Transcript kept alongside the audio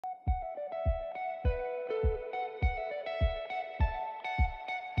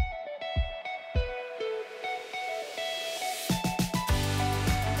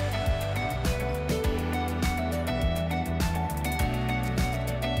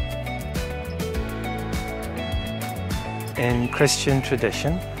in Christian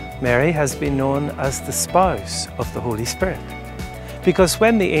tradition, Mary has been known as the spouse of the Holy Spirit. Because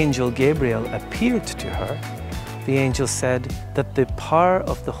when the angel Gabriel appeared to her, the angel said that the power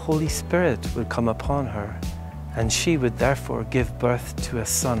of the Holy Spirit would come upon her, and she would therefore give birth to a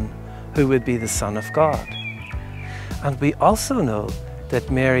son who would be the Son of God. And we also know that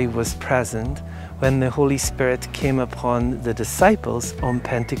Mary was present when the Holy Spirit came upon the disciples on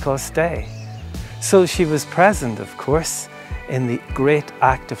Pentecost Day. So she was present, of course, in the great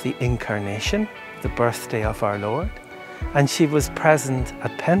act of the Incarnation, the birthday of our Lord, and she was present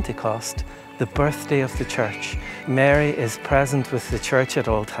at Pentecost, the birthday of the Church. Mary is present with the Church at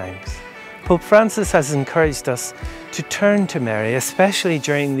all times. Pope Francis has encouraged us to turn to Mary, especially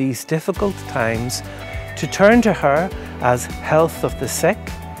during these difficult times, to turn to her as health of the sick,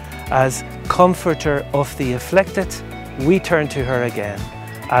 as comforter of the afflicted. We turn to her again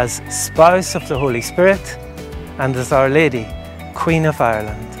as spouse of the Holy Spirit and as Our Lady, Queen of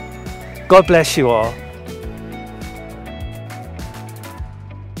Ireland. God bless you all.